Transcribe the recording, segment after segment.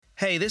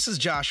Hey, this is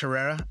Josh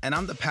Herrera, and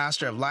I'm the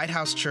pastor of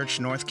Lighthouse Church,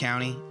 North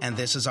County, and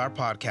this is our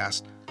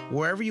podcast.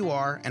 Wherever you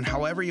are and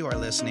however you are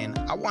listening,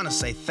 I want to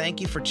say thank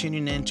you for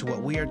tuning in to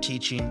what we are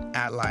teaching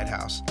at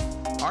Lighthouse.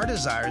 Our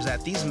desire is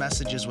that these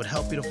messages would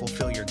help you to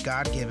fulfill your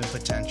God-given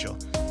potential.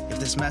 If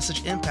this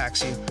message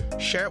impacts you,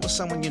 share it with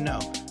someone you know.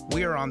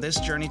 We are on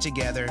this journey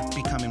together,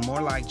 becoming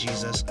more like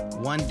Jesus,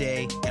 one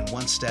day and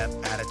one step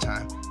at a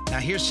time. Now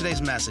here's today's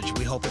message.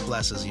 We hope it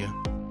blesses you.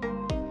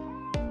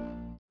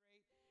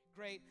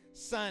 Great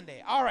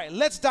Sunday. All right,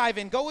 let's dive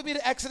in. Go with me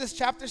to Exodus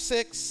chapter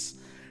 6,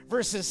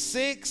 verses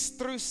 6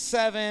 through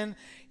 7.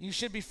 You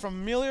should be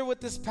familiar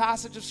with this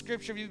passage of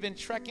Scripture. If you've been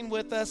trekking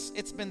with us,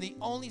 it's been the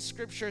only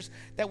scriptures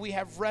that we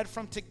have read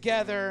from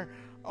together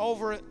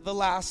over the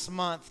last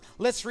month.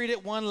 Let's read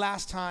it one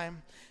last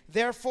time.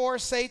 Therefore,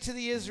 say to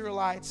the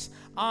Israelites,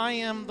 I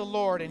am the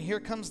Lord. And here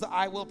comes the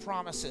I will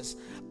promises.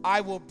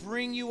 I will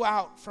bring you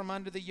out from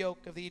under the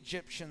yoke of the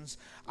Egyptians.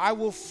 I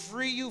will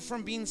free you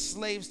from being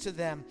slaves to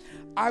them.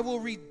 I will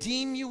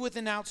redeem you with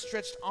an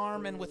outstretched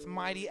arm and with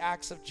mighty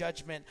acts of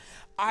judgment.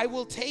 I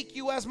will take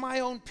you as my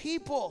own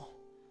people,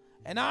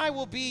 and I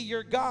will be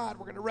your God.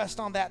 We're going to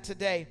rest on that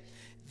today.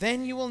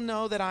 Then you will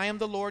know that I am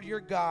the Lord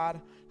your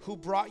God, who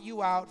brought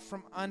you out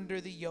from under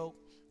the yoke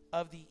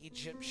of the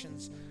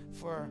Egyptians.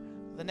 For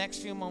the next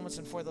few moments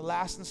and for the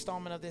last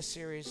installment of this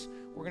series,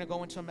 we're going to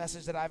go into a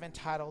message that I've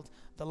entitled,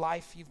 The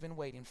Life You've Been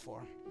Waiting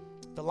For.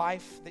 The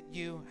life that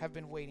you have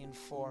been waiting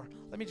for.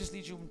 Let me just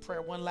lead you in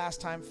prayer one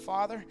last time.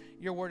 Father,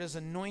 your word is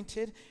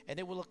anointed and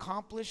it will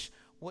accomplish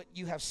what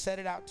you have set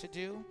it out to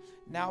do.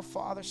 Now,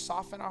 Father,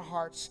 soften our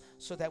hearts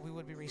so that we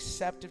would be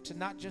receptive to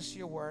not just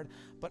your word,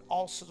 but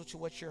also to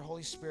what your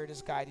Holy Spirit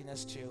is guiding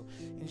us to.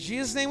 In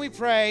Jesus' name we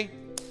pray,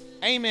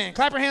 amen.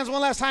 Clap your hands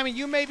one last time and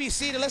you may be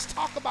seated. Let's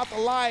talk about the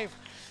life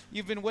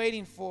you've been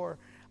waiting for.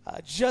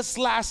 Just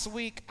last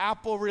week,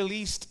 Apple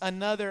released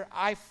another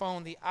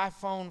iPhone, the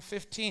iPhone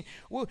 15.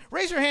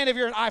 Raise your hand if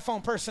you're an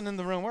iPhone person in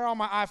the room. Where are all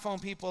my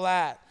iPhone people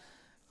at?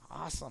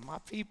 Awesome, my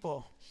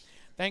people.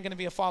 There ain't going to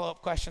be a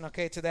follow-up question,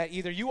 okay, to that.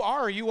 Either you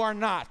are or you are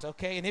not,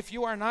 okay? And if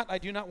you are not, I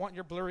do not want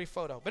your blurry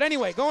photo. But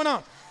anyway, going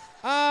on.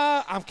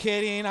 I'm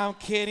kidding.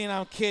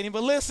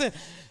 But listen,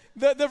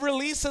 the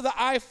release of the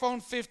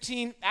iPhone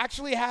 15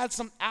 actually had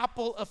some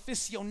Apple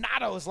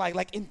aficionados,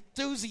 like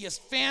enthusiasts,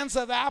 fans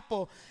of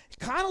Apple. It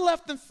kind of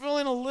left them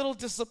feeling a little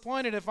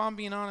disappointed, if I'm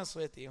being honest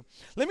with you.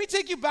 Let me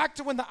take you back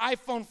to when the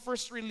iPhone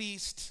first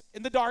released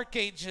in the dark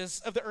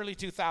ages of the early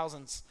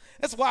 2000s.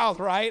 That's wild,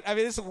 right? I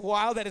mean, it's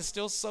wild that it's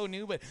still so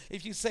new, but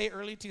if you say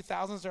early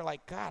 2000s, they're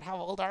like, God, how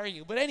old are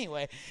you? But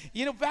anyway,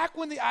 back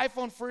when the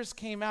iPhone first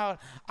came out,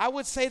 I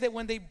would say that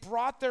when they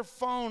brought their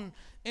phone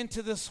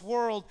into this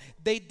world,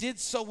 they did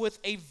so with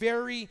a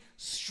very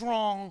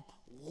strong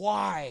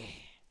why.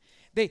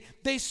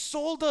 They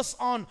sold us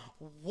on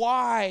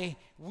why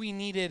we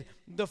needed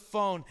the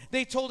phone.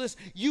 They told us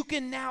you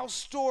can now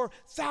store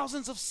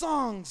thousands of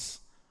songs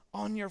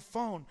on your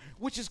phone,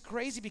 which is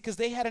crazy because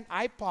they had an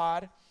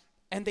iPod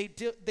and they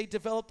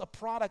developed a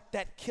product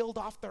that killed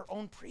off their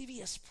own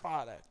previous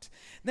product.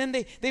 Then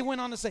they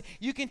went on to say,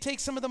 you can take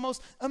some of the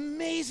most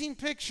amazing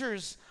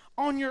pictures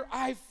on your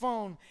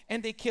iPhone,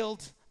 and they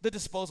killed the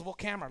disposable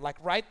camera, like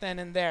right then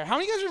and there. How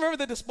many of you guys remember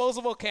the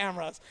disposable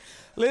cameras?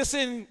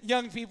 Listen,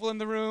 young people in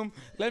the room,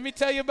 let me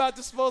tell you about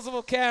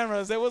disposable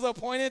cameras. There was a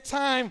point in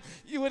time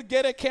you would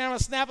get a camera,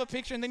 snap a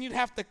picture, and then you'd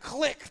have to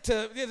click.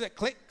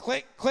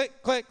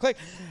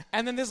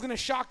 And then this is going to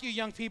shock you,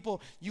 young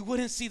people. You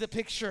wouldn't see the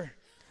picture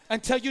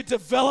until you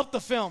develop the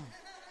film.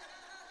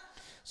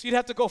 So you'd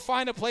have to go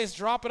find a place,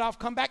 drop it off,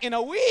 come back in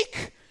a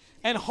week,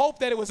 and hope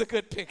that it was a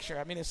good picture.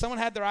 I mean, if someone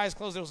had their eyes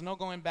closed, there was no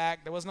going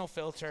back. There was no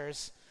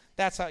filters.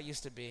 That's how it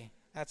used to be.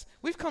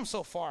 We've come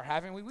so far,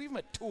 haven't we? We've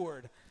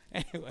matured.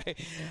 Anyway,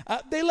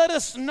 they let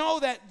us know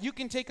that you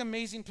can take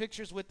amazing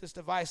pictures with this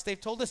device. They've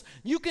told us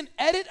you can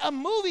edit a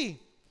movie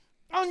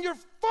on your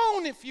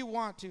phone if you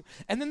want to.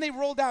 And then they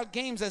rolled out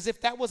games as if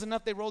that was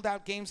enough. They rolled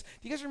out games.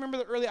 Do you guys remember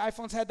the early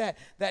iPhones had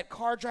that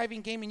car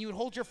driving game, and you would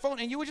hold your phone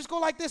and you would just go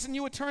like this and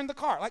you would turn the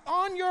car, like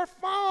on your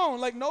phone,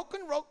 like no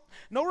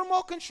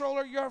remote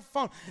controller, your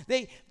phone.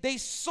 They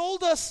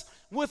sold us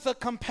with a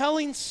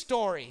compelling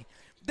story.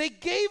 They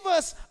gave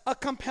us a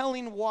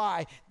compelling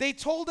why. They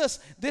told us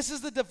this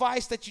is the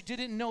device that you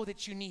didn't know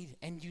that you need,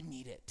 and you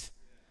need it.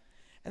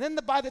 And then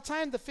by the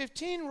time the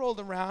 15 rolled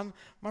around,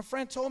 my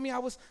friend told me I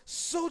was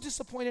so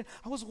disappointed.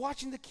 I was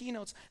watching the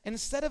keynotes, and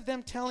instead of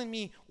them telling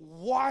me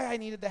why I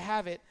needed to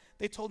have it,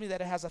 they told me that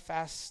it has a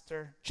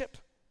faster chip.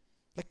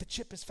 Like the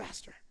chip is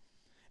faster.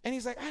 And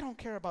he's like, I don't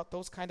care about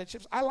those kind of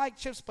chips. I like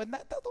chips, but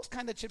not those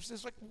kind of chips.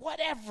 It's like,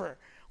 whatever.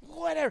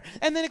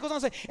 And then it goes on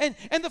to say,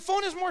 and the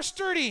phone is more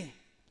sturdy.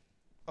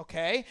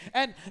 Okay,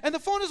 and the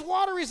phone is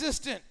water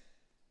resistant.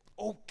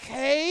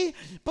 Okay,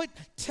 but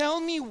tell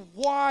me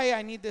why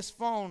I need this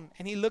phone.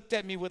 And he looked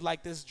at me with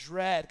like this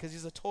dread because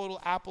he's a total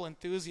Apple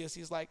enthusiast.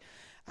 He's like,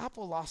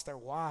 Apple lost their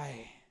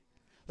why.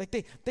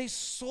 Like they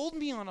sold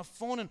me on a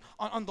phone and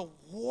on the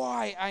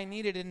why I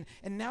needed it,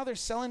 and now they're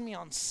selling me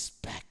on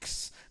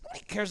specs.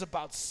 Nobody cares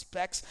about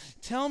specs.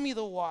 Tell me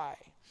the why.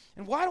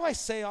 And why do I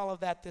say all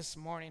of that this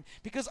morning?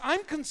 Because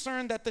I'm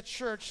concerned that the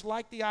church,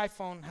 like the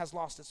iPhone, has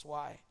lost its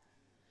why.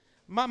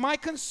 My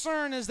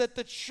concern is that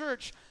the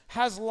church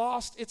has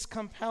lost its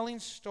compelling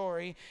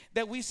story,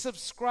 that we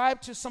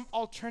subscribe to some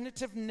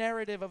alternative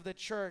narrative of the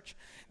church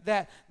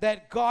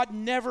that God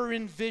never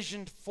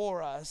envisioned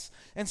for us.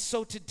 And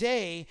so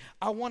today,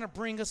 I want to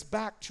bring us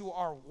back to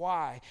our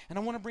why. And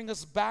I want to bring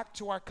us back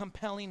to our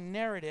compelling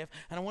narrative.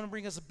 And I want to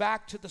bring us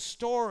back to the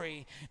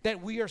story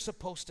that we are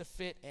supposed to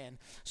fit in.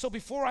 So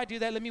before I do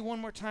that, let me one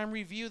more time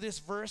review this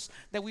verse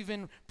that we've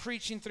been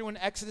preaching through in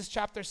Exodus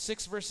chapter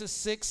 6, verses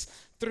 6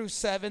 through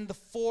 7. The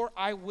 4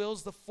 I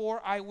wills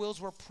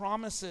were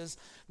promises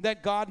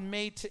that God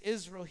made to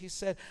Israel. He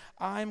said,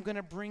 I'm going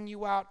to bring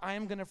you out. I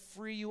am going to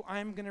free you.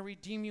 I'm going to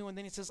redeem you. And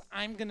then he says,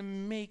 I'm going to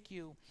make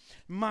you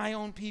my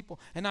own people,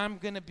 and I'm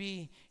going to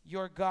be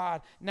your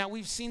God. Now,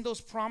 we've seen those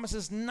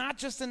promises not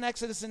just in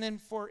Exodus and in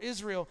for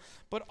Israel,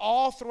 but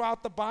all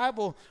throughout the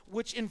Bible,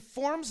 which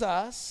informs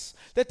us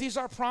that these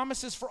are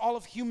promises for all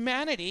of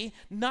humanity,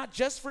 not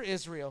just for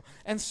Israel.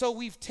 And so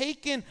we've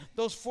taken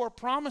those 4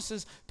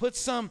 promises, put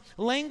some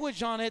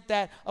language on it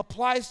that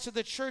applies to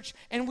the church,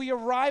 and we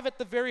arrive at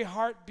the very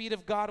heartbeat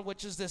of God,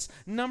 which is this.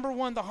 Number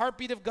 1, the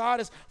heartbeat of God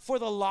is for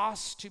the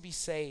lost to be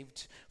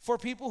saved, for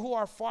people who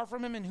are far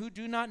from him and who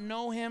do not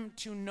know him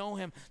to know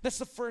him. That's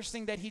the first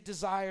thing that he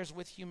desires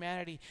with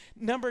humanity.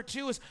 Number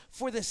 2 is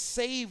for the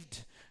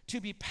saved to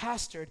be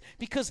pastored,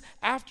 because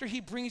after he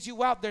brings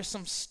you out, there's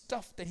some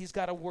stuff that he's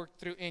got to work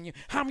through in you.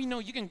 How many know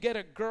you can get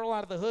a girl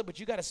out of the hood, but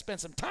you got to spend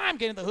some time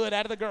getting the hood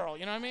out of the girl?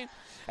 You know what I mean?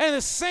 And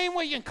the same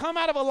way you can come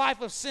out of a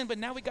life of sin, but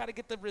now we got to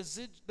get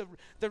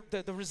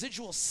the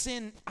residual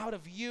sin out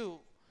of you.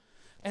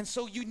 And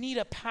so you need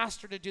a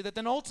pastor to do that.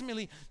 Then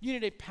ultimately, you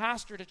need a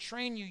pastor to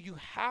train you. You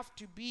have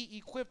to be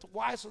equipped.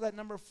 Why? So that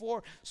number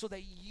 4, so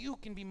that you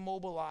can be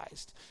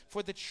mobilized,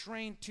 for the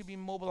trained to be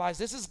mobilized.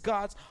 This is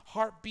God's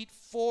heartbeat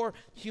for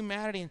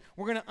humanity. And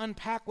we're going to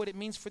unpack what it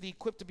means for the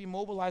equipped to be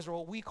mobilized, or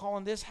what we call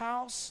in this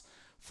house,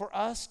 for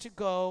us to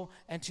go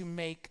and to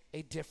make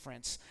a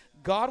difference.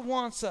 God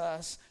wants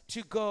us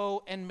to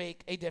go and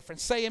make a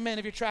difference. Say amen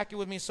if you're tracking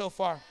with me so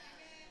far.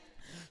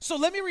 So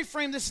let me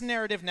reframe this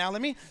narrative now.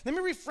 Let me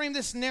reframe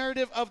this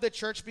narrative of the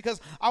church,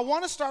 because I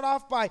want to start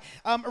off by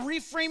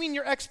reframing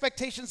your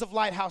expectations of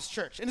Lighthouse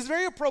Church. And it's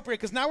very appropriate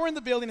because now we're in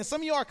the building and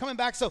some of you are coming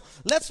back. So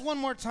let's one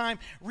more time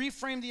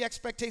reframe the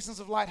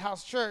expectations of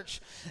Lighthouse Church.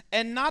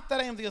 And not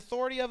that I am the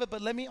authority of it,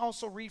 but let me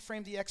also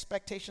reframe the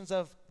expectations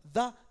of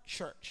the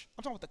church.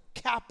 I'm talking about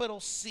the capital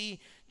C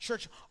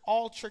church,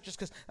 all churches,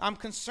 because I'm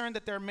concerned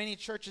that there are many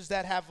churches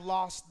that have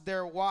lost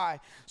their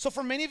why. So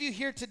for many of you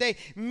here today,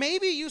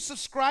 maybe you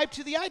subscribe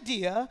to the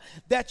idea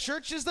that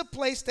church is the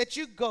place that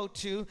you go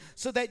to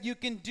so that you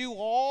can do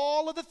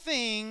all of the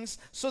things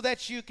so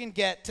that you can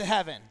get to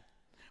heaven.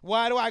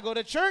 Why do I go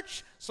to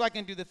church? So I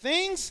can do the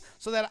things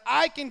so that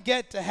I can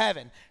get to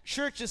heaven.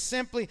 Church is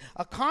simply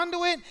a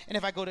conduit, and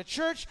if I go to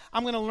church,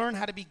 I'm going to learn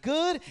how to be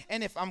good,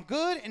 and if I'm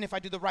good, and if I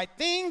do the right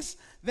things,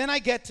 then I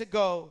get to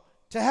go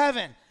to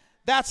heaven.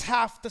 That's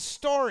half the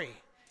story.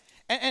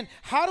 And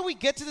how do we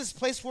get to this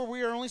place where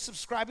we are only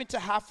subscribing to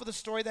half of the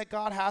story that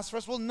God has for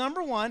us? Well,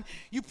 number 1,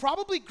 you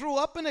probably grew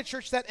up in a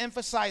church that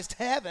emphasized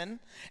heaven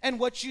and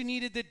what you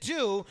needed to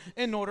do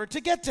in order to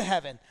get to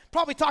heaven.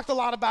 Probably talked a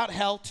lot about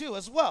hell too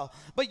as well.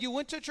 But you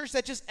went to a church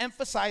that just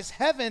emphasized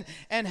heaven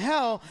and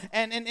hell,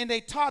 and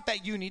they taught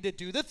that you need to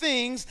do the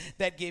things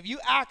that give you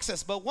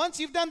access. But once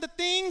you've done the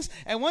things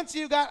and once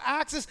you've got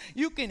access,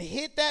 you can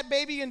hit that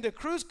baby into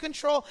cruise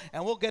control,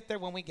 and we'll get there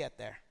when we get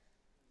there.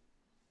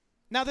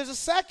 Now, there's a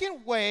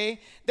second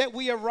way that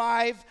we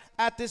arrive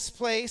at this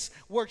place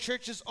where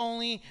church is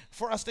only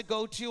for us to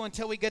go to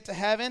until we get to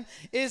heaven,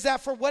 is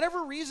that for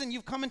whatever reason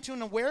you've come into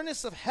an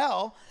awareness of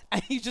hell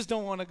and you just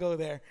don't want to go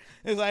there.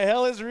 It's like,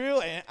 hell is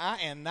real and I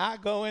am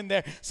not going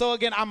there. So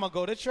again, I'm going to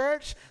go to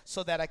church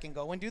so that I can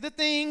go and do the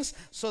things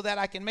so that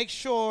I can make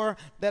sure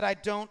that I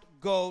don't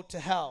go to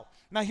hell.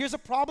 Now, here's a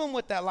problem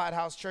with that,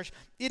 Lighthouse Church.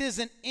 It is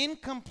an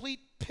incomplete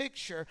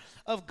picture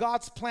of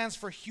God's plans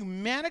for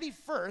humanity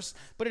first,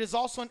 but it is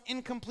also an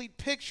incomplete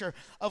picture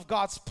of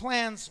God's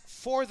plans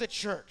for the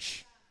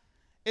church.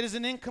 It is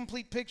an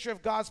incomplete picture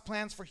of God's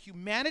plans for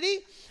humanity.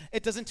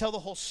 It doesn't tell the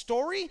whole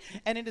story,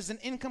 and it is an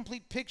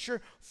incomplete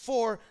picture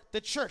for the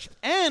church.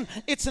 And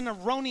it's an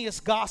erroneous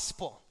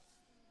gospel.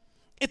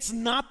 It's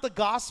not the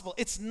gospel.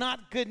 It's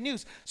not good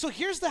news. So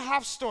here's the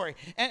half story.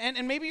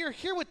 And maybe you're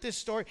here with this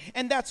story,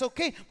 and that's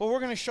okay. But we're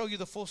going to show you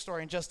the full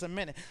story in just a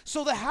minute.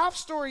 So the half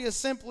story is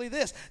simply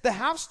this. The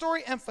half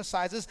story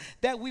emphasizes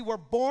that we were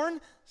born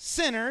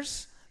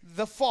sinners,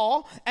 the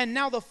fall, and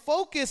now the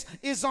focus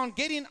is on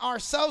getting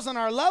ourselves and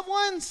our loved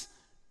ones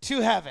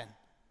to heaven.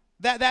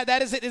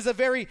 That is it. Is a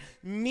very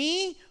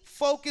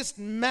me-focused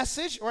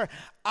message, or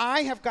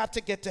I have got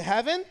to get to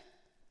heaven.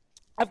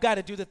 I've got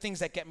to do the things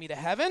that get me to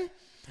heaven.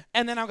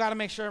 And then I've got to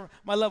make sure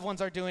my loved ones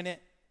are doing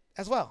it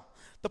as well.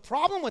 The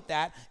problem with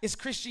that is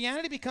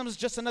Christianity becomes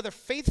just another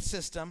faith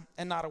system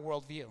and not a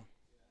worldview.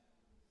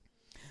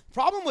 The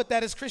problem with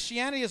that is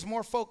Christianity is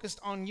more focused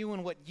on you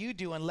and what you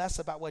do and less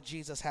about what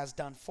Jesus has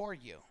done for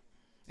you.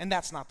 And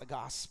that's not the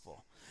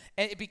gospel.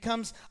 And it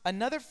becomes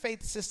another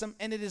faith system,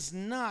 and it is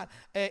not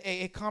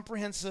a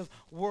comprehensive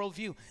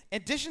worldview.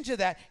 In addition to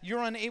that,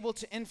 you're unable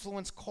to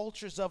influence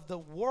cultures of the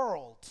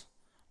world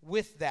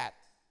with that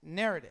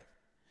narrative,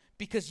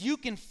 because you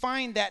can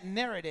find that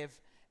narrative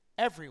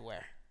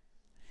everywhere.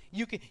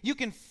 You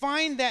can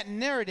find that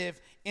narrative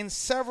in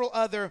several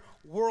other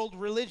world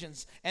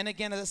religions. And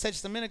again, as I said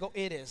just a minute ago,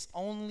 it is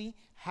only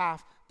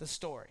half the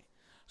story.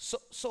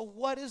 So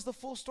what is the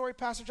full story,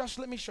 Pastor Josh?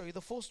 Let me show you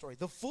the full story.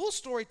 The full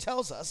story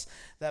tells us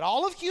that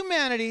all of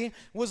humanity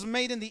was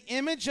made in the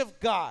image of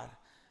God.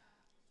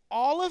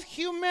 All of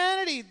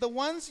humanity, the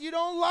ones you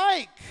don't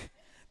like,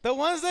 the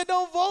ones that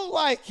don't vote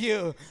like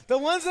you, the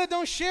ones that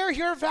don't share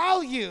your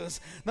values,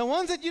 the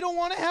ones that you don't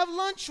want to have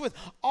lunch with.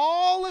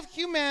 All of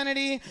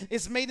humanity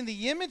is made in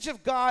the image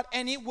of God,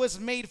 and it was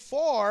made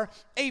for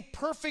a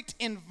perfect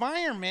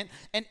environment.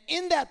 And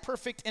in that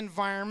perfect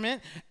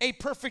environment, a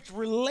perfect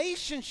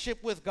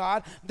relationship with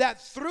God, that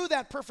through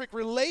that perfect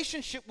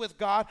relationship with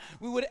God,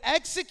 we would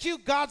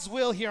execute God's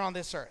will here on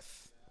this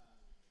earth.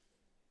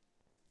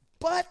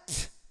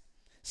 But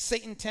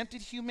Satan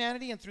tempted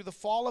humanity, and through the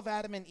fall of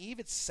Adam and Eve,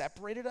 it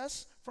separated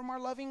us from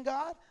our loving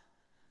God.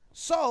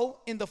 So,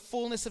 in the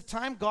fullness of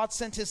time, God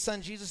sent his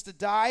son Jesus to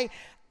die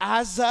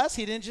as us.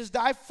 He didn't just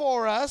die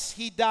for us.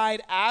 He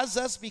died as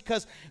us,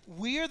 because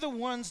we're the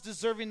ones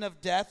deserving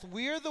of death.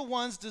 We're the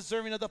ones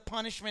deserving of the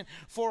punishment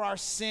for our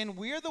sin.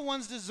 We're the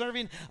ones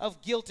deserving of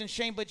guilt and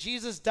shame. But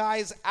Jesus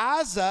dies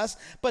as us.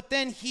 But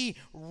then he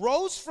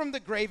rose from the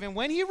grave. And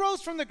when he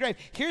rose from the grave,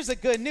 here's the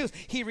good news.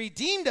 He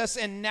redeemed us,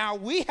 and now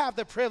we have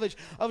the privilege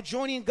of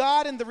joining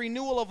God in the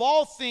renewal of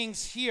all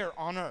things here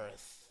on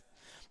earth.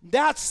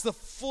 That's the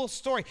full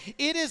story.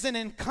 It is an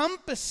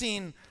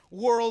encompassing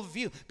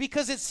worldview,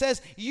 because it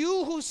says,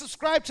 you who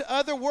subscribe to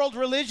other world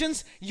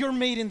religions, you're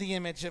made in the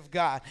image of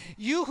God.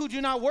 You who do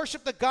not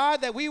worship the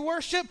God that we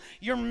worship,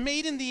 you're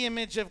made in the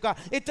image of God.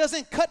 It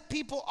doesn't cut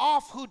people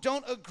off who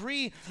don't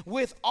agree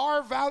with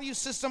our value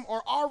system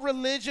or our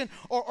religion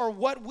or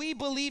what we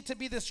believe to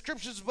be the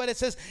scriptures, but it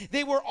says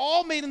they were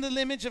all made in the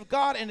image of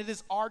God, and it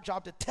is our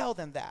job to tell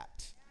them that.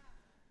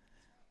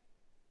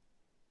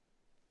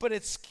 But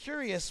it's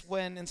curious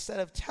when instead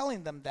of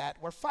telling them that,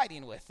 we're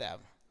fighting with them.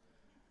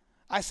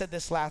 I said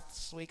this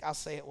last week. I'll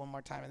say it one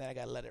more time, and then I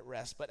got to let it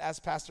rest. But as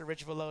Pastor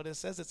Rich Veloda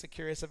says, it's a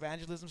curious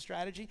evangelism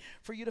strategy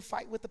for you to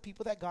fight with the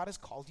people that God has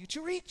called you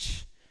to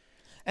reach.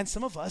 And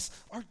some of us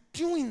are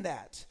doing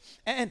that.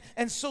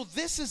 And so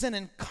this is an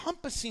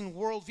encompassing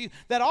worldview,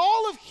 that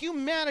all of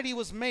humanity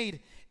was made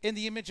in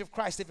the image of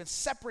Christ. They've been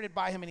separated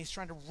by him, and he's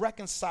trying to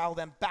reconcile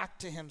them back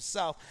to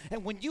himself.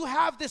 And when you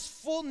have this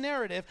full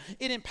narrative,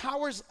 it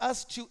empowers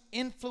us to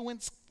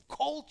influence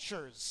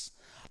cultures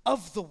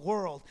of the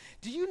world.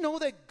 Do you know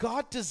that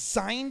God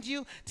designed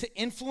you to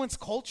influence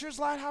cultures,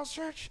 Lighthouse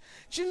Church?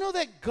 Do you know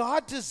that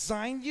God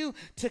designed you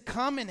to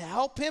come and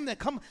help him?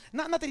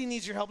 Not that he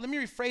needs your help. Let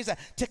me rephrase that.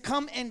 To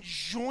come and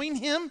join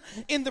him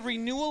in the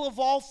renewal of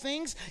all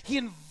things. He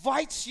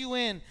invites you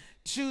in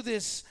to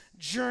this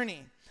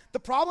journey. The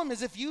problem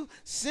is, if you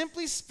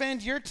simply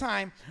spend your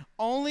time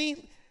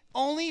only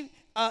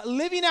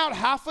living out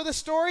half of the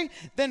story,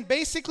 then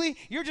basically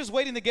you're just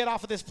waiting to get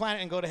off of this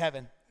planet and go to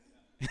heaven.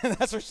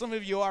 That's where some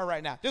of you are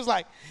right now. Just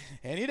like,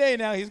 any day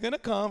now, he's going to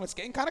come. It's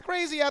getting kind of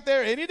crazy out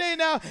there. Any day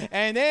now,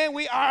 and then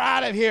we are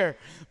out of here.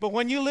 But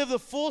when you live the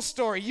full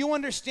story, you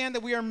understand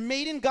that we are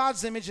made in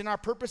God's image, and our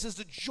purpose is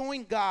to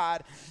join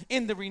God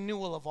in the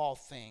renewal of all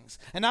things.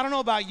 And I don't know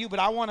about you, but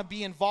I want to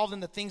be involved in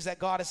the things that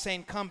God is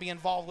saying, come be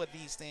involved with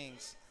these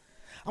things.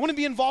 I want to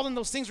be involved in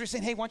those things where you're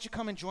saying, hey, why don't you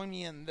come and join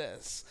me in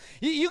this?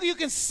 You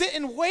can sit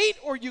and wait,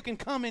 or you can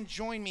come and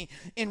join me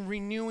in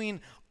renewing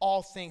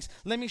all things.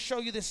 Let me show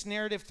you this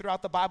narrative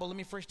throughout the Bible. Let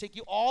me first take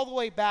you all the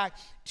way back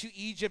to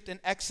Egypt and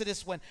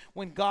Exodus,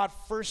 when God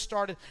first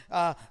started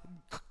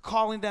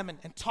calling them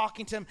and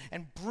talking to them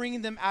and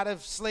bringing them out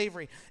of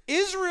slavery.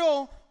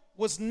 Israel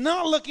was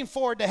not looking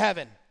forward to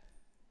heaven.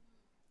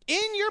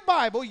 In your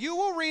Bible, you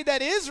will read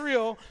that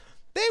Israel,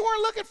 they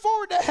weren't looking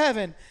forward to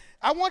heaven.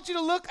 I want you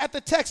to look at the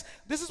text.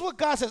 This is what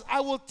God says. I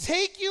will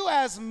take you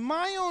as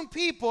my own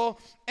people,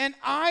 and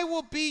I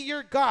will be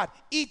your God.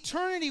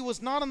 Eternity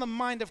was not on the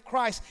mind of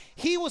Christ.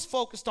 He was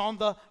focused on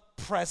the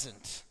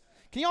present.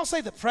 Can you all say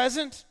the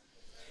present?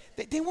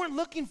 They weren't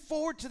looking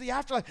forward to the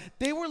afterlife.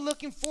 They were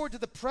looking forward to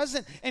the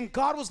present, and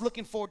God was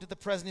looking forward to the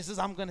present. He says,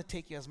 I'm going to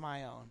take you as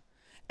my own,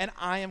 and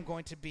I am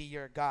going to be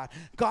your God.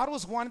 God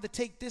was wanting to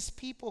take this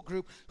people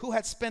group who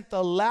had spent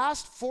the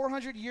last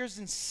 400 years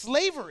in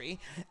slavery,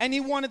 and he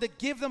wanted to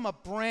give them a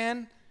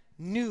brand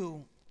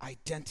new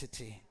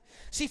identity.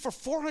 See, for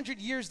 400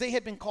 years, they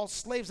had been called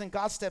slaves, and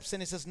God steps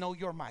in and says, no,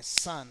 you're my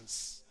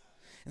sons.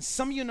 And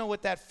some of you know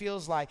what that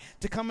feels like,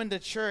 to come into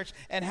church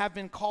and have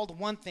been called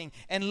one thing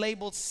and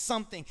labeled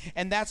something,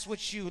 and that's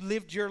what you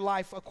lived your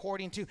life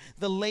according to,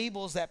 the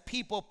labels that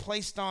people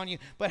placed on you.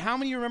 But how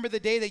many of you remember the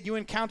day that you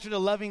encountered a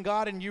loving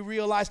God and you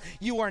realized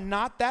you are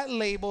not that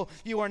label,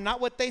 you are not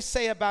what they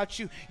say about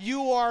you,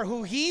 you are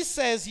who he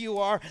says you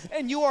are,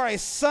 and you are a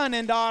son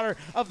and daughter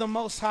of the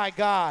Most High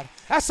God.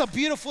 That's a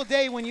beautiful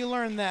day when you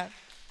learn that.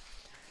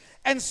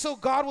 And so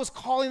God was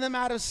calling them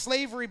out of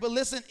slavery. But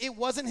listen, it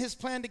wasn't his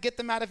plan to get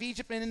them out of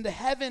Egypt and into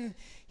heaven.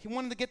 He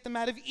wanted to get them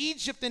out of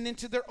Egypt and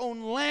into their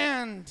own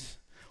land.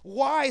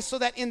 Why? So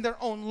that in their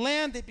own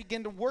land they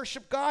begin to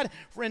worship God.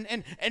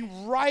 And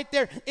right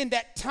there in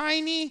that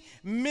tiny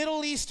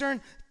Middle Eastern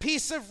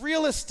piece of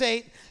real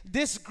estate,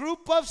 this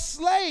group of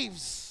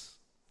slaves.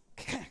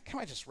 Can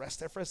I just rest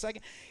there for a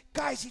second?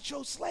 Guys, he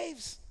chose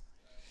slaves.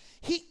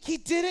 He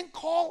didn't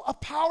call a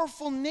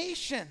powerful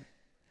nation.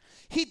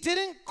 He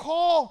didn't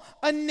call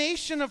a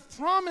nation of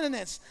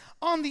prominence.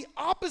 On the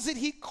opposite,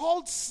 he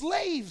called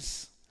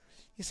slaves.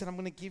 He said, I'm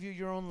going to give you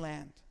your own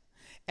land.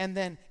 And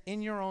then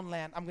in your own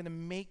land, I'm going to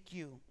make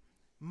you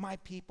my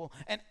people,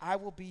 and I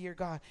will be your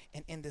God.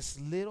 And in this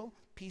little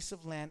piece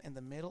of land in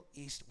the Middle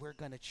East, we're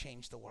going to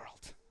change the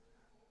world.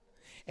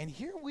 And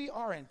here we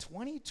are in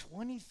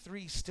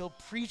 2023 still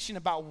preaching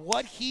about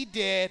what he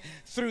did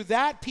through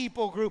that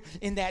people group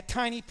in that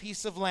tiny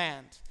piece of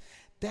land.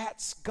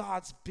 That's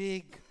God's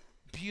big,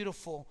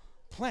 beautiful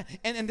plan.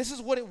 And this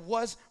is what it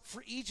was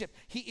for Egypt.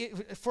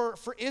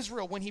 For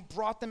Israel, when he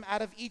brought them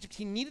out of Egypt,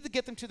 he needed to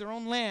get them to their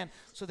own land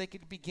so they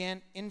could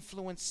begin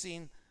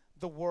influencing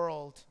the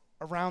world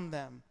around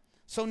them.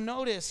 So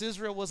notice,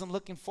 Israel wasn't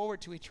looking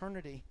forward to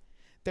eternity.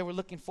 They were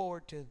looking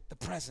forward to the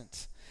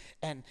present.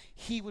 And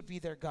he would be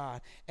their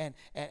God. And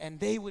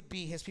they would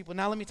be his people.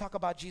 Now let me talk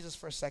about Jesus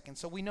for a second.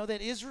 So we know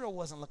that Israel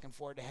wasn't looking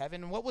forward to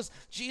heaven. And what was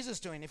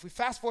Jesus doing? If we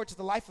fast forward to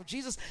the life of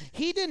Jesus,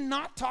 he did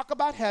not talk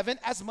about heaven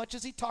as much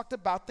as he talked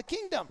about the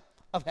kingdom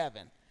of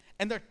heaven.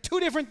 And they're two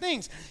different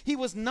things. He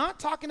was not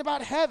talking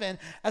about heaven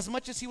as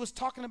much as he was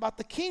talking about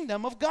the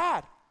kingdom of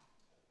God.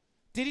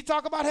 Did he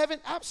talk about heaven?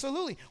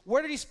 Absolutely.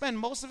 Where did he spend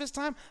most of his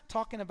time?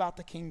 Talking about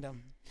the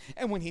kingdom.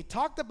 And when he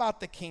talked about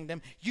the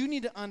kingdom, you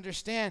need to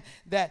understand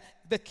that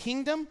the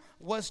kingdom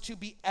was to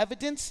be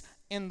evidence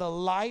in the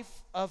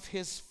life of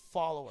his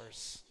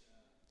followers.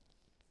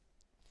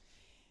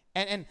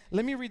 And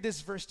let me read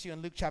this verse to you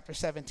in Luke chapter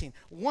 17.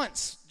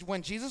 Once,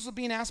 when Jesus was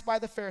being asked by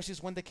the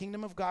Pharisees when the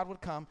kingdom of God would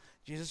come,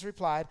 Jesus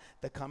replied,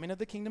 the coming of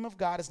the kingdom of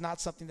God is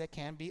not something that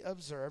can be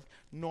observed,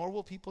 nor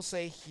will people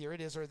say, here it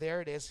is or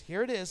there it is.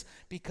 Here it is,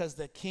 because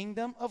the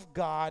kingdom of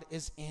God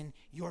is in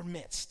your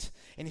midst.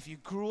 And if you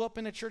grew up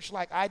in a church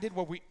like I did,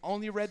 where we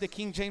only read the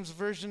King James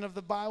Version of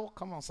the Bible,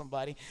 come on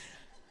somebody,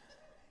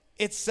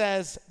 it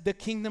says the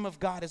kingdom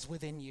of God is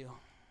within you.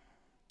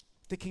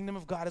 The kingdom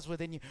of God is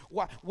within you.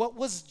 What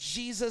was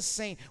Jesus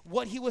saying?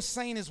 What he was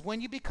saying is,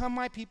 when you become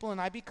my people and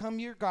I become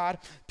your God,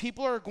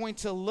 people are going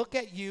to look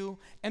at you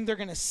and they're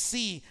going to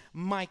see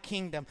my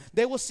kingdom.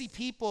 They will see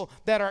people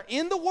that are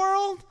in the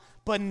world,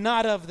 but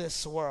not of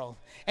this world.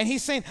 And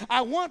he's saying,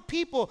 I want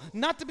people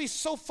not to be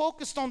so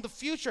focused on the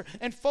future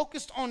and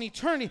focused on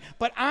eternity,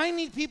 but I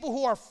need people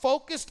who are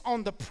focused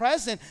on the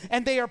present,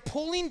 and they are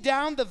pulling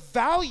down the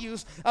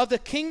values of the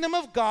kingdom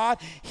of God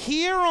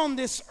here on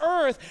this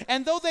earth.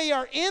 And though they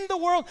are in the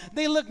world,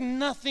 they look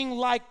nothing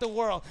like the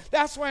world.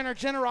 That's why in our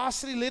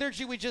generosity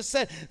liturgy, we just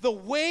said, the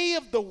way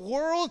of the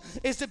world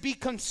is to be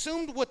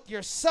consumed with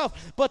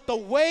yourself, but the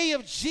way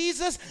of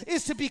Jesus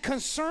is to be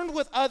concerned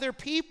with other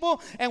people.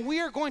 And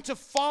we are going to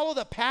follow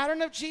the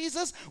pattern of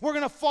Jesus. We're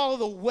going to follow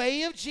the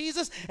way of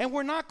Jesus, and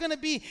we're not going to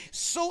be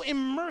so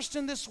immersed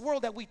in this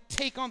world that we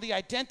take on the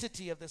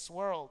identity of this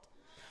world.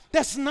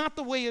 That's not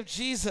the way of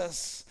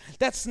Jesus.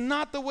 That's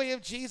not the way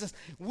of Jesus.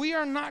 We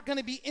are not going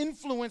to be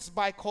influenced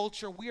by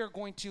culture. We are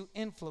going to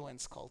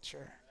influence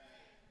culture.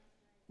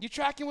 You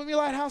tracking with me,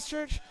 Lighthouse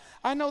Church?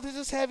 I know this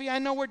is heavy. I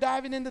know we're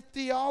diving into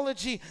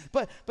theology,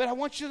 but I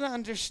want you to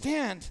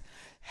understand,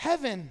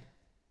 heaven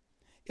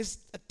is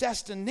a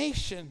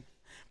destination.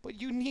 But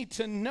you need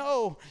to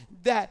know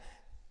that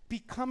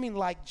becoming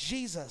like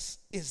Jesus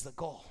is the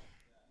goal.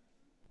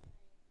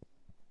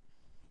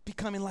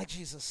 Becoming like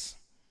Jesus.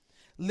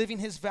 Living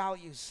his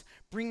values.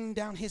 Bringing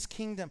down his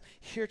kingdom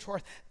here to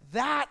earth.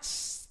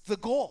 That's the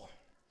goal.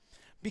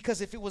 Because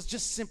if it was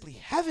just simply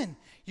heaven,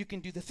 you can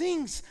do the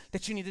things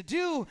that you need to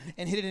do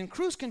and hit it in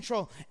cruise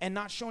control and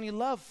not show any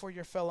love for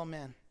your fellow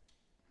man.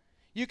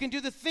 You can do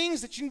the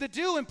things that you need to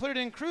do and put it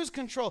in cruise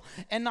control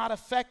and not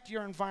affect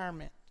your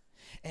environment.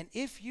 And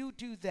if you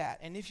do that,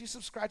 and if you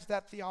subscribe to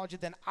that theology,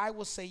 then I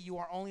will say you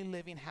are only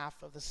living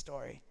half of the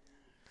story.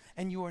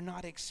 And you are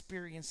not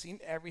experiencing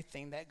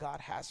everything that God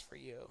has for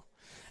you.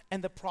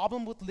 And the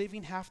problem with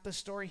living half the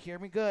story, hear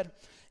me good,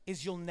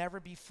 is you'll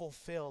never be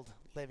fulfilled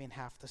living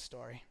half the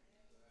story.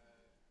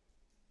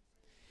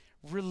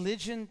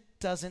 Religion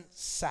doesn't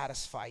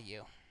satisfy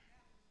you.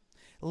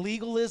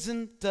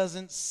 Legalism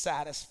doesn't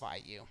satisfy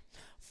you.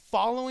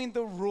 Following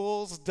the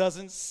rules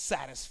doesn't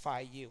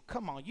satisfy you.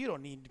 Come on, you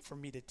don't need for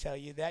me to tell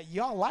you that.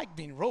 Y'all like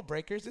being rule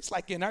breakers. It's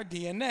like in our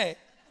DNA.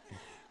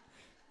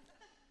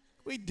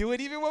 We do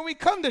it even when we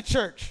come to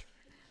church.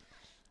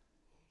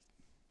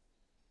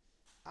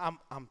 I'm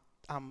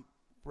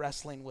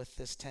wrestling with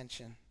this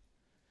tension.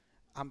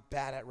 I'm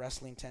bad at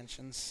wrestling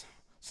tensions.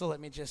 So let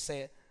me just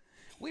say it.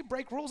 We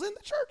break rules in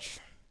the church.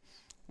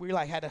 We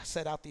had to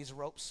set out these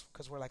ropes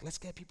because we're like, let's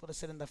get people to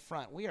sit in the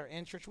front. We are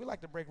in church. We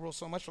like to break rules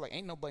so much. We're like,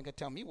 ain't nobody gonna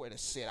tell me where to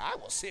sit. I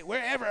will sit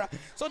wherever.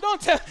 So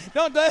don't,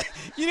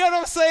 you know what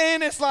I'm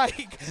saying? It's like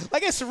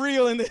it's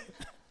real in the.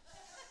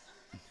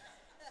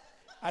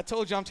 I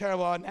told you I'm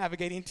terrible at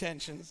navigating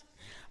tensions.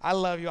 I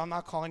love you. I'm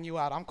not calling you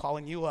out. I'm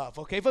calling you up.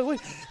 Okay, but we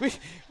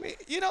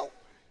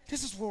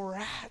this is where we're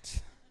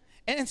at.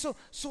 And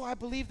so I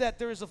believe that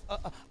there is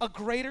a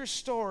greater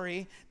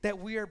story that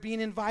we are being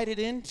invited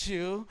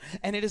into,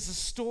 and it is a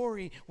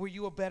story where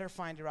you will better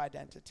find your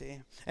identity.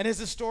 And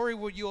it's a story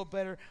where you will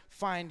better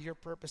find your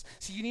purpose.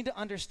 So you need to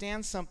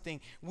understand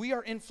something. We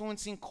are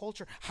influencing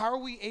culture. How are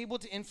we able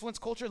to influence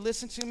culture?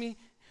 Listen to me.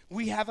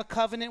 We have a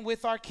covenant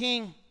with our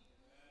King.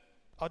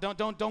 Oh,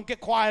 don't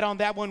get quiet on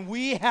that one.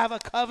 We have a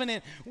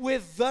covenant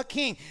with the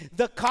King,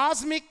 the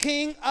cosmic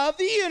King of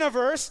the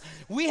universe.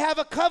 We have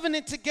a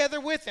covenant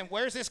together with him.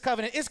 Where's this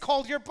covenant? It's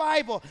called your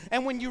Bible.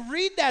 And when you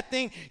read that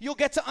thing, you'll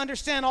get to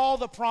understand all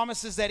the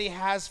promises that he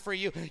has for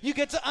you. You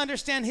get to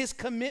understand his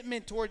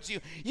commitment towards you.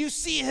 You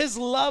see his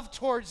love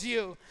towards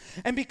you.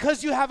 And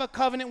because you have a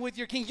covenant with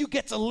your King, you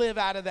get to live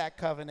out of that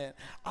covenant.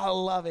 I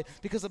love it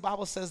because the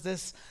Bible says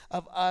this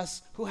of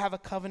us who have a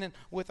covenant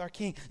with our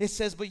King. It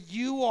says, but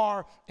you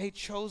are a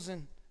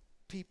chosen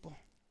people.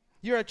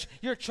 You're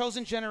a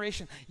chosen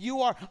generation.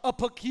 You are a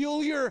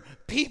peculiar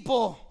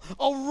people,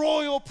 a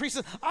royal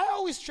priesthood. I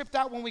always tripped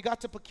out when we got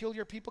to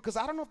peculiar people because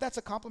I don't know if that's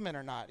a compliment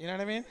or not. You know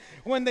what I mean?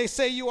 When they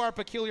say you are a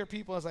peculiar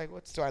people, I was like,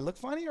 do I look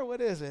funny or what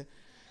is it?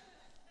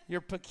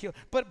 You're peculiar.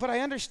 But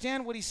I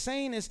understand what he's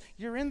saying is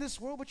you're in this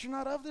world, but you're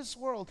not of this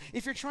world.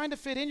 If you're trying to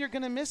fit in, you're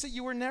going to miss it.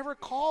 You were never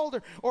called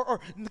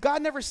or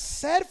God never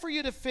said for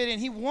you to fit in.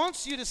 He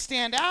wants you to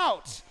stand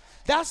out.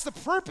 That's the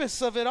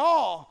purpose of it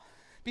all.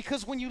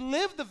 Because when you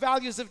live the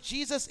values of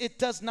Jesus, it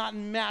does not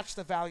match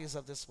the values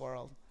of this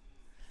world.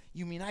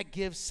 You mean I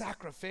give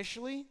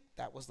sacrificially?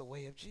 That was the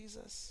way of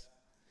Jesus.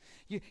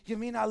 You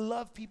mean I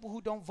love people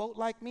who don't vote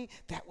like me?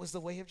 That was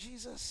the way of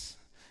Jesus.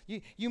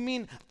 You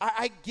mean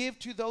I give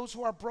to those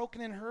who are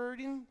broken and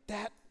hurting?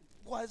 That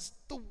was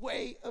the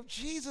way of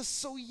Jesus.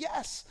 So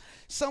yes,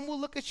 some will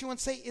look at you and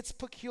say it's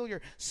peculiar.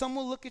 Some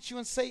will look at you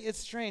and say it's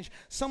strange.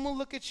 Some will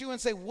look at you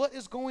and say, what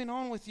is going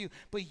on with you?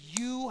 But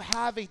you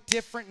have a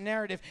different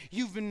narrative.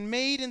 You've been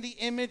made in the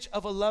image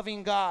of a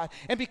loving God.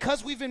 And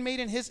because we've been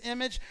made in his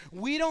image,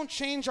 we don't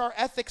change our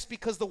ethics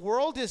because the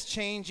world is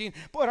changing,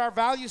 but our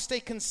values stay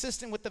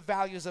consistent with the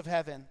values of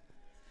heaven.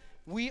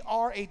 We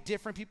are a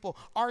different people.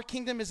 Our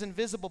kingdom is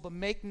invisible, but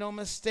make no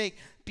mistake,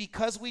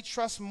 because we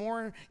trust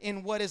more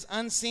in what is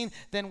unseen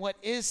than what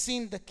is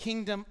seen, the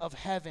kingdom of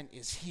heaven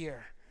is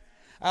here.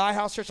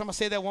 Lighthouse Church, I'm going to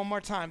say that one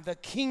more time. The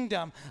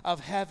kingdom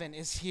of heaven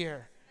is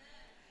here.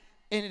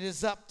 And it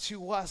is up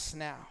to us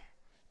now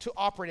to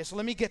operate it. So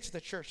let me get to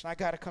the church, and I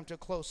got to come to a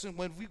close soon.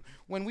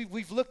 When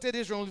we've looked at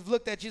Israel, we've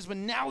looked at Jesus, but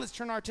now let's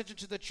turn our attention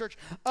to the church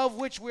of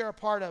which we are a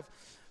part of.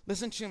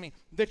 Listen to me.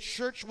 The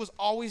church was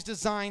always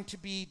designed to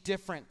be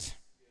different.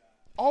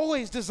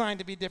 Always designed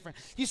to be different.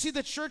 You see,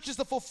 the church is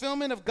the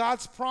fulfillment of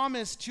God's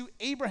promise to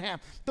Abraham.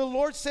 The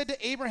Lord said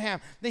to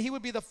Abraham that he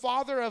would be the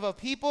father of a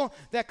people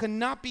that could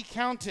not be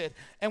counted.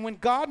 And when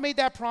God made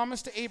that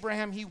promise to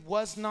Abraham, he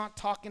was not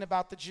talking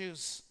about the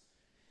Jews.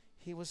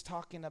 He was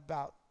talking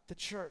about the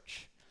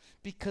church.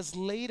 Because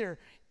later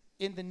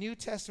in the New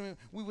Testament,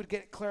 we would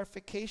get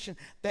clarification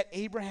that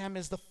Abraham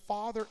is the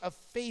father of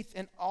faith,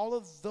 and all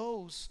of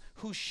those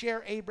who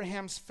share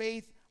Abraham's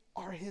faith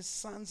are his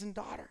sons and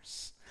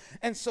daughters.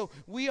 And so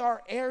we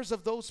are heirs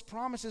of those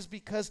promises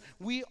because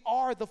we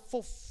are the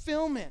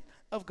fulfillment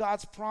of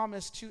God's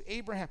promise to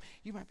Abraham.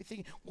 You might be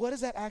thinking, what does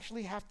that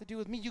actually have to do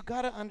with me? You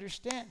got to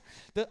understand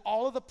that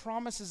all of the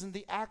promises and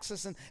the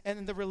access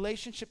and the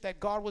relationship that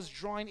God was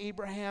drawing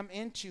Abraham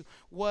into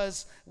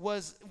was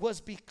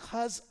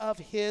because of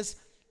his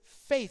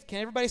faith. Can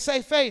everybody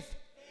say faith?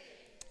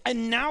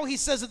 And now he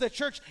says to the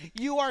church,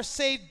 you are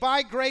saved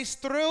by grace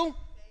through.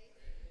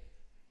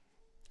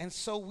 And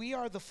so we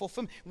are the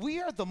fulfillment. We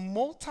are the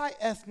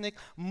multi-ethnic,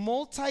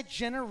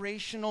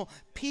 multi-generational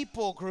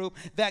people group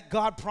that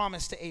God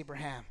promised to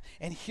Abraham.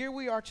 And here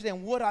we are today.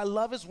 And what I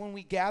love is when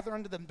we gather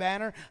under the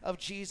banner of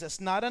Jesus,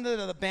 not under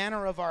the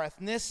banner of our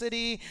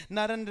ethnicity,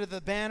 not under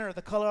the banner of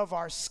the color of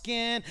our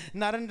skin,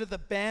 not under the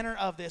banner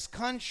of this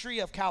country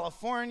of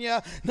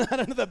California, not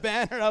under the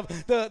banner of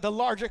the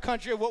larger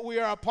country of what we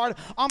are a part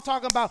of. I'm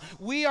talking about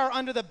we are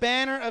under the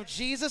banner of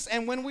Jesus.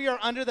 And when we are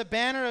under the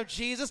banner of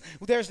Jesus,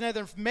 there's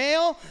neither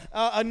male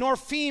nor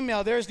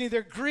female. There is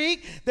neither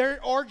Greek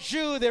or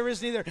Jew. There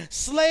is neither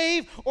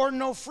slave or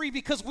no free,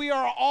 because we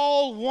are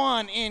all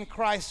one in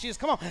Christ Jesus.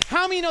 Come on.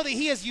 How many know that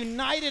he has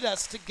united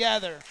us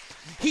together?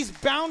 He's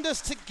bound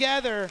us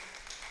together.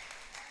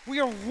 We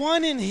are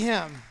one in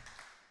him.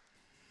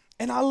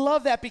 And I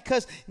love that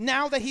because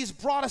now that he's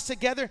brought us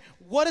together,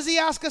 what does he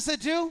ask us to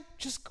do?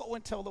 Just go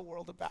and tell the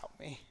world about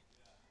me.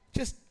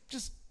 Just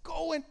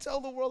go and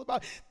tell the world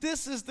about it.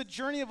 This is the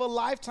journey of a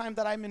lifetime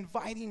that I'm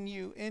inviting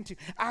you into.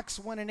 Acts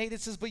 1:8, it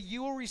says, but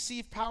you will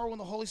receive power when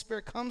the Holy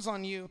Spirit comes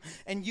on you,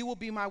 and you will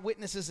be my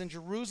witnesses in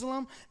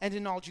Jerusalem and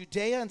in all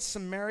Judea and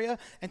Samaria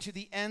and to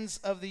the ends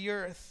of the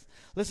earth.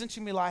 Listen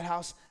to me,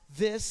 Lighthouse.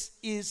 This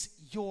is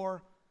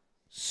your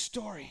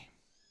story.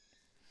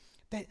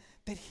 That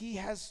he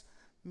has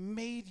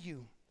made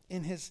you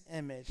in his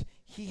image.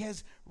 He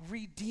has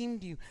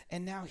redeemed you.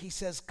 And now he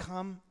says,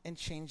 come and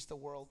change the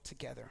world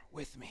together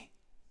with me.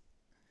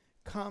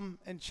 Come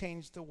and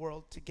change the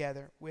world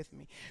together with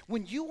me.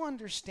 When you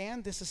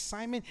understand this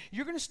assignment,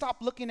 you're going to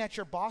stop looking at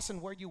your boss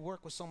and where you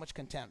work with so much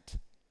contempt.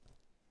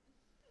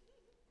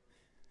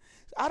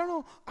 I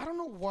don't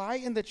know why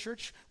in the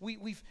church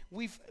we've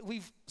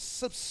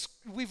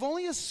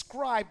only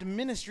ascribed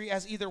ministry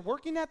as either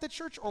working at the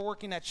church or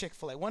working at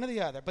Chick-fil-A, one or the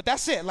other. But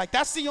that's it. Like,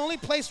 that's the only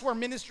place where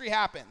ministry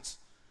happens.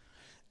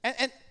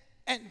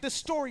 And the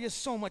story is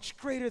so much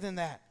greater than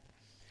that.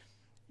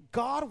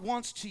 God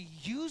wants to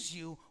use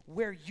you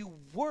where you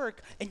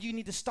work, and you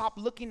need to stop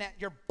looking at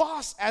your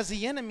boss as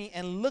the enemy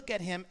and look at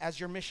him as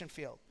your mission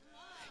field.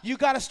 You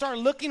got to start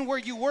looking where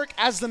you work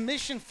as the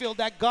mission field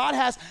that God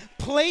has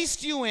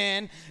placed you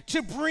in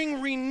to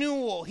bring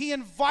renewal. He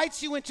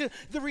invites you into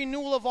the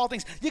renewal of all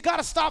things. You got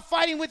to stop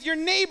fighting with your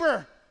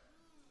neighbor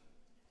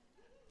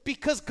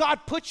because God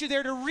put you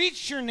there to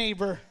reach your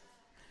neighbor.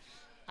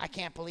 I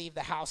can't believe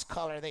the house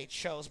color they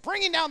chose,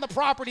 bringing down the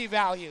property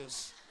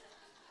values.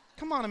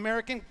 Come on,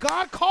 American.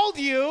 God called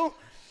you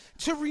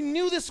to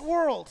renew this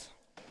world.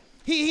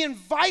 He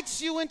invites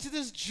you into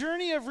this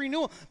journey of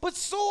renewal. But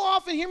so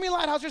often, hear me,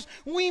 Lighthousers,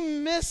 we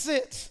miss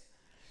it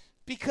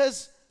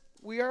because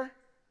we are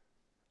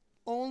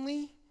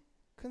only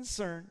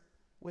concerned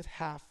with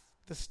half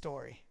the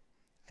story.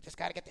 I just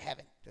got to get to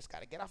heaven. Just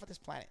got to get off of this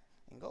planet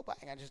and go back.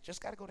 I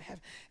just got to go to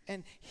heaven.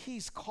 And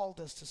he's called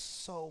us to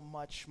so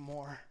much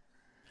more.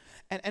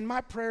 And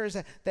my prayer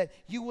is that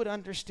you would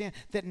understand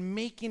that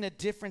making a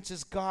difference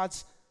is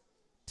God's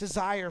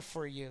desire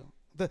for you.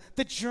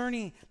 The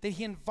journey that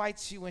he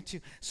invites you into,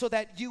 so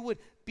that you would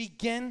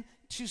begin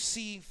to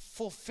see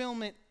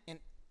fulfillment in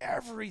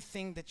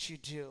everything that you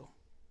do.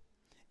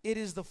 It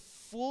is the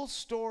full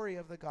story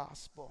of the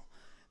gospel,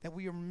 that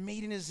we are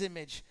made in his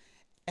image.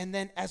 And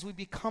then as we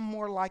become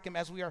more like him,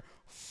 as we are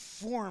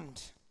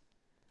formed,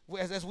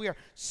 as we are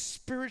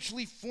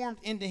spiritually formed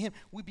into him,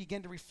 we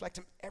begin to reflect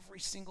him every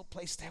single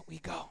place that we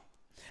go.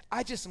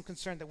 I just am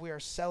concerned that we are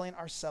selling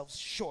ourselves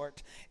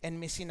short and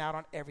missing out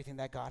on everything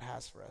that God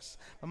has for us.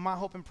 But my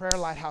hope and prayer,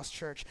 Lighthouse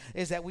Church,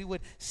 is that we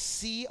would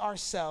see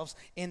ourselves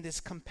in this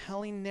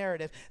compelling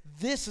narrative.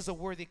 This is a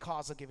worthy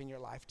cause of giving your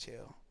life to.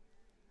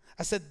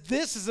 I said,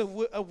 this is a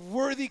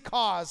worthy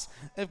cause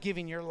of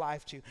giving your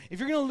life to. If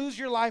you're going to lose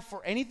your life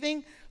for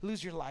anything,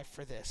 lose your life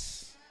for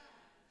this.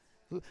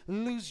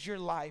 Lose your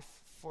life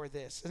for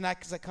this. And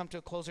as I come to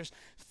a close,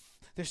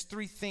 there's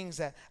three things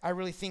that I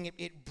really think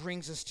it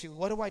brings us to.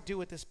 What do I do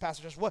with this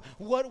passage?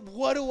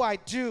 What do I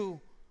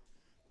do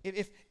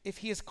if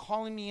he is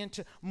calling me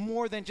into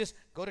more than just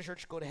go to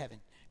church, go to heaven.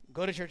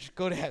 Go to church,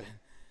 go to heaven.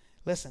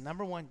 Listen,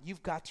 number one,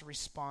 you've got to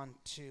respond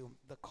to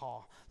the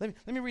call. Let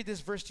me read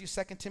this verse to you,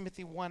 2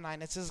 Timothy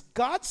 1:9. It says,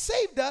 God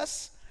saved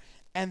us,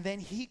 and then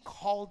he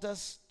called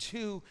us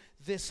to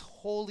this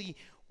holy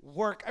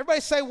work.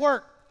 Everybody say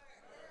work.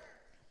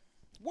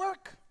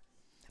 Work.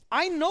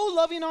 I know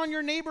loving on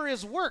your neighbor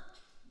is work.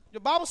 The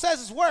Bible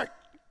says it's work.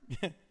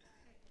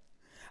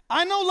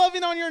 I know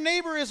loving on your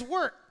neighbor is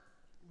work.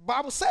 The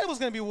Bible said it was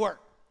going to be work.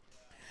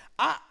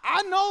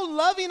 I know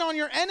loving on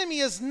your enemy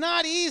is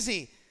not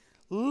easy.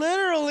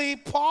 Literally,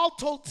 Paul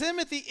told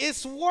Timothy,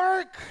 it's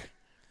work,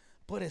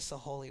 but it's a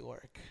holy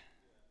work.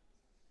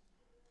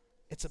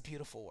 It's a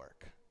beautiful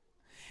work.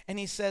 And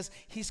he says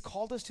he's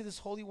called us to this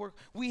holy work.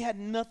 We had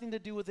nothing to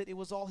do with it. It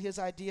was all his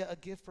idea, a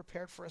gift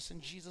prepared for us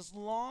in Jesus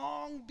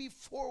long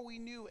before we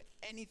knew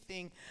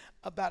anything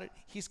about it.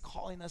 He's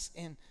calling us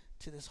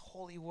into this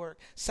holy work.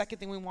 Second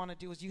thing we want to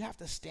do is you have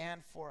to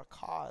stand for a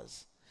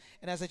cause.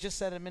 And as I just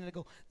said a minute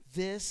ago,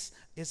 this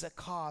is a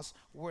cause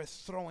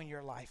worth throwing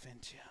your life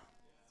into.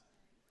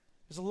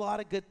 There's a lot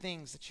of good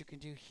things that you can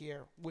do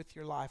here with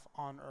your life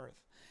on earth.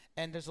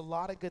 And there's a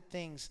lot of good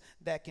things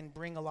that can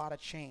bring a lot of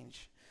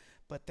change.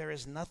 But there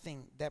is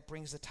nothing that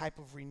brings the type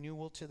of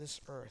renewal to this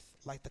earth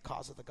like the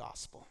cause of the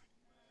gospel.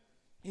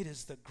 It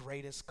is the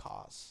greatest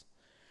cause.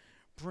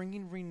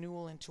 Bringing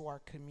renewal into our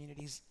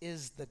communities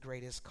is the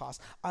greatest cause.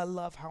 I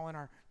love how in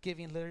our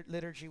giving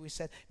liturgy we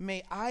said,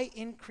 may I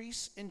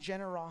increase in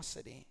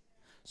generosity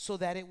so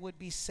that it would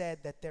be said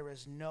that there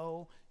is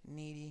no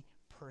needy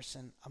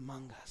person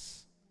among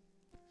us.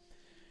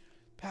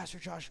 Pastor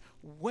Josh,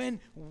 when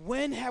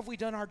have we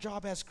done our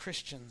job as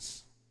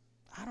Christians?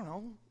 I don't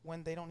know,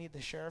 when they don't need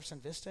the sheriffs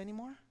in Vista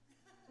anymore.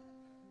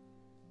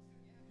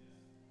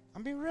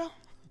 I'm being real.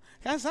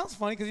 Kind of sounds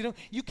funny because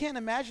you can't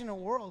imagine a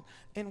world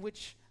in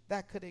which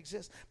that could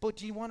exist. But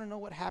do you want to know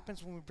what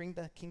happens when we bring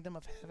the kingdom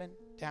of heaven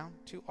down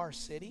to our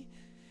city?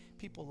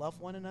 People love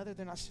one another.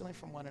 They're not stealing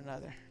from one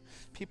another.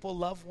 People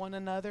love one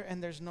another,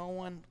 and there's no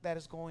one that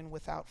is going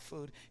without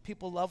food.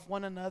 People love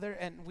one another,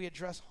 and we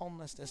address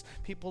homelessness.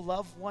 People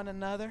love one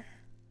another,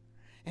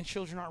 and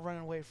children aren't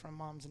running away from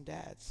moms and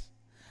dads.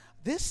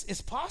 This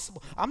is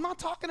possible. I'm not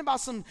talking about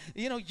some,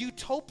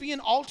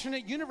 utopian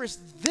alternate universe.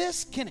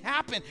 This can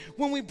happen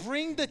when we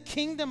bring the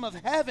kingdom of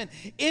heaven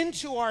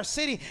into our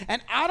city.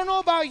 And I don't know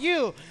about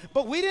you,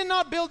 but we did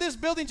not build this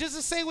building just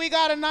to say we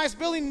got a nice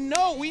building.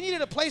 No, we needed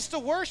a place to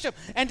worship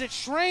and to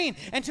train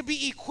and to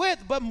be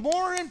equipped. But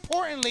more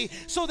importantly,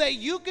 so that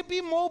you could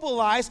be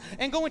mobilized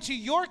and go into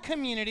your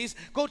communities,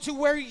 go to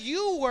where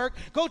you work,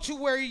 go to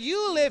where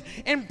you live,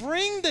 and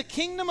bring the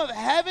kingdom of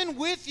heaven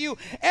with you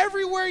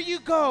everywhere you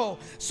go.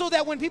 So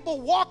that when people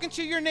walk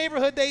into your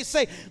neighborhood, they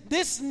say,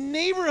 this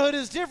neighborhood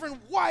is different.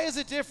 Why is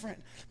it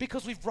different?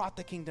 Because we've brought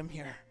the kingdom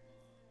here.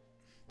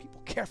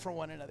 People care for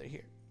one another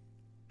here.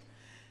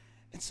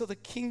 And so the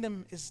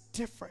kingdom is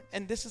different.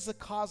 And this is the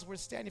cause we're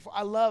standing for.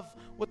 I love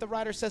what the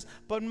writer says,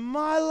 but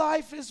my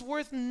life is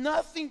worth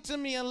nothing to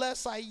me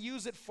unless I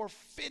use it for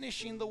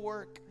finishing the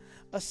work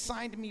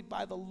assigned me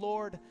by the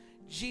Lord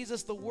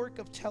Jesus, the work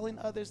of telling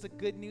others the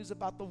good news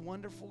about the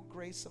wonderful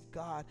grace of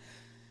God.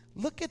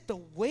 Look at the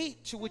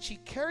weight to which he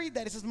carried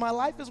that. He says, my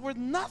life is worth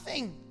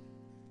nothing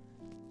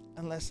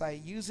unless I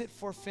use it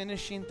for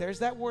finishing, there's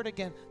that word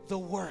again, the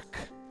work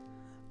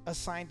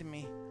assigned to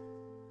me.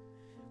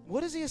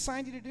 What has he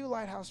assigned you to do,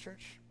 Lighthouse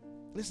Church?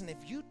 Listen,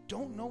 if you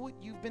don't know what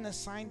you've been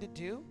assigned to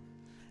do,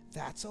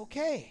 that's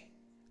okay.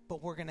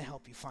 But we're going to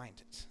help you find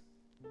it.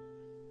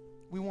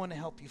 We want to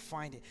help you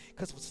find it.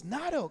 Because what's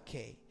not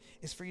okay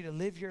is for you to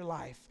live your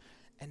life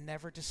and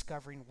never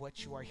discovering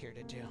what you are here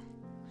to do.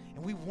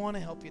 And we want to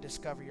help you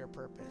discover your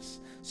purpose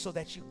so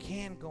that you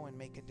can go and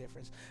make a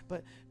difference.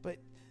 But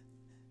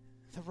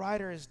the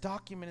writer is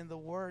documenting the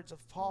words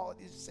of Paul.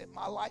 He said,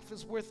 my life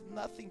is worth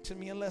nothing to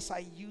me unless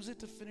I use it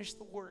to finish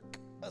the work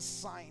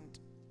assigned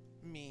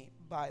me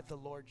by the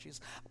Lord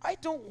Jesus. I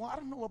don't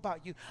know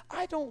about you.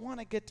 I don't want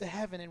to get to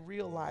heaven and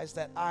realize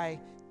that I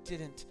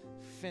didn't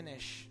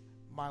finish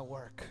my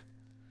work.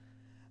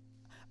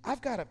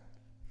 I've got to...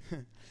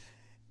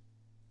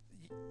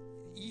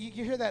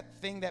 You hear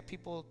that thing that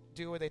people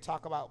do where they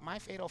talk about, my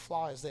fatal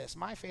flaw is this.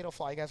 My fatal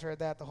flaw. You guys heard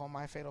that? The whole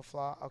my fatal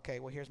flaw? Okay,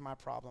 well, here's my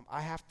problem.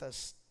 I have to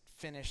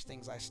finish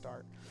things I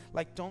start.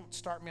 Like, don't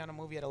start me on a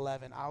movie at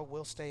 11. I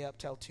will stay up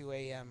till 2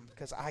 a.m.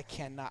 because I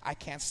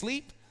can't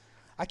sleep.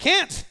 I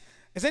can't.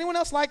 Is anyone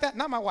else like that?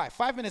 Not my wife.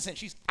 5 minutes in,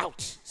 she's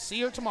out.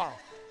 See her tomorrow.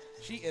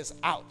 She is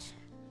out.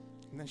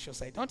 And then she'll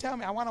say, don't tell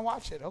me. I want to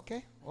watch it.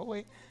 Okay, we'll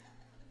wait.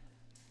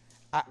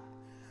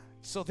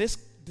 So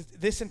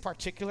this in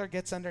particular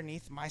gets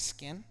underneath my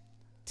skin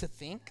to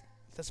think,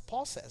 as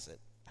Paul says it,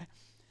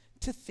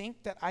 to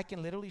think that I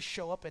can literally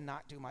show up and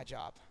not do my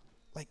job,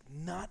 like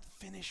not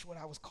finish what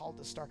I was called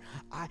to start.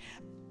 I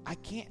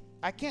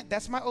can't.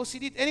 That's my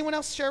OCD. Anyone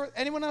else share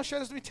this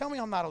with me? Tell me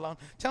I'm not alone.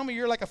 Tell me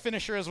you're like a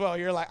finisher as well.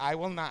 You're like, I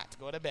will not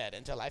go to bed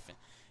until I finish.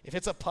 If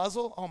it's a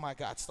puzzle, oh my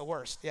God, it's the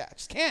worst. Yeah, I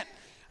just can't.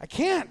 I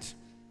can't.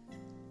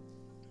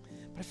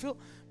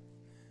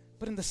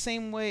 But in the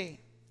same way,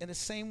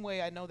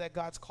 I know that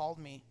God's called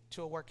me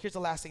to a work. Here's the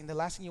last thing. The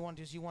last thing you want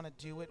to do is you want to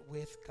do it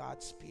with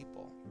God's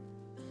people.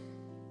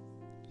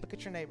 Look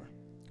at your neighbor.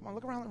 Come on,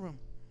 look around the room.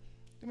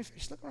 Do me a favor.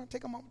 Just look around.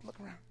 Take a moment. Look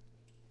around.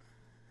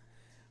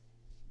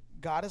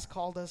 God has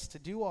called us to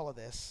do all of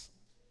this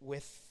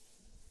with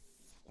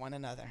one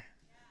another.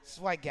 This is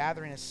why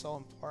gathering is so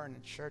important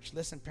in church.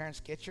 Listen,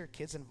 parents, get your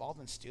kids involved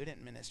in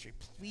student ministry.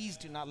 Please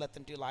do not let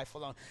them do life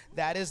alone.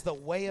 That is the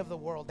way of the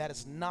world. That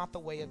is not the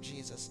way of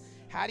Jesus.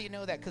 How do you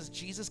know that? Because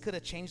Jesus could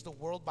have changed the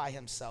world by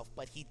himself,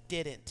 but he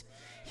didn't.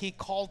 He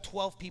called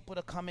 12 people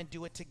to come and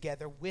do it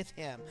together with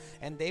him.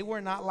 And they were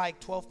not like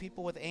 12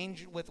 people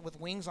with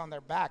wings on their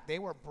back. They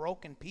were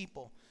broken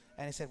people.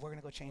 And he said, we're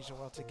going to go change the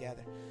world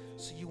together.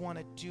 So you want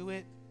to do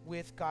it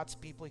with God's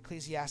people.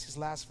 Ecclesiastes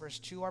last verse,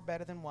 2 are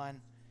better than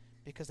 1.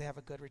 Because they have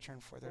a good return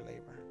for their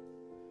labor.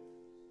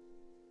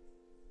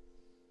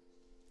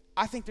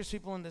 I think there's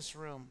people in this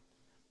room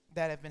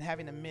that have been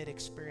having a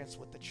mid-experience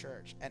with the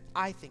church. And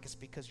I think it's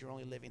because you're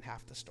only living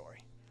half the story.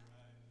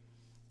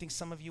 I think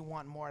some of you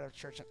want more out of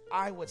church. And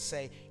I would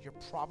say you're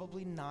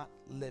probably not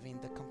living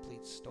the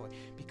complete story.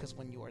 Because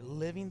when you are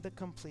living the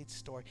complete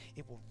story,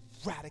 it will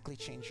radically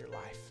change your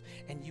life.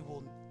 And you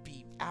will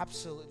be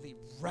absolutely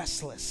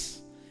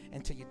restless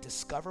until you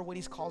discover what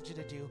he's called you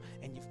to do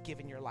and you've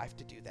given your life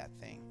to do that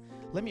thing.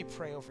 Let me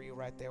pray over you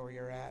right there where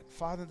you're at.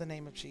 Father, in the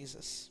name of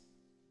Jesus,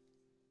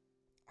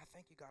 I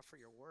thank you, God, for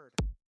your word.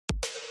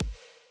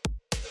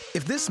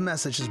 If this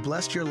message has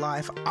blessed your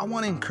life, I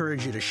want to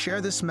encourage you to share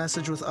this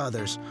message with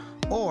others,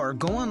 or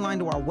go online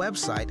to our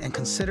website and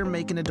consider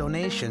making a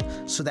donation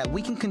so that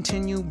we can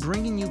continue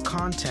bringing you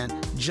content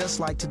just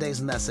like today's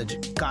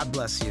message. God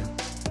bless you.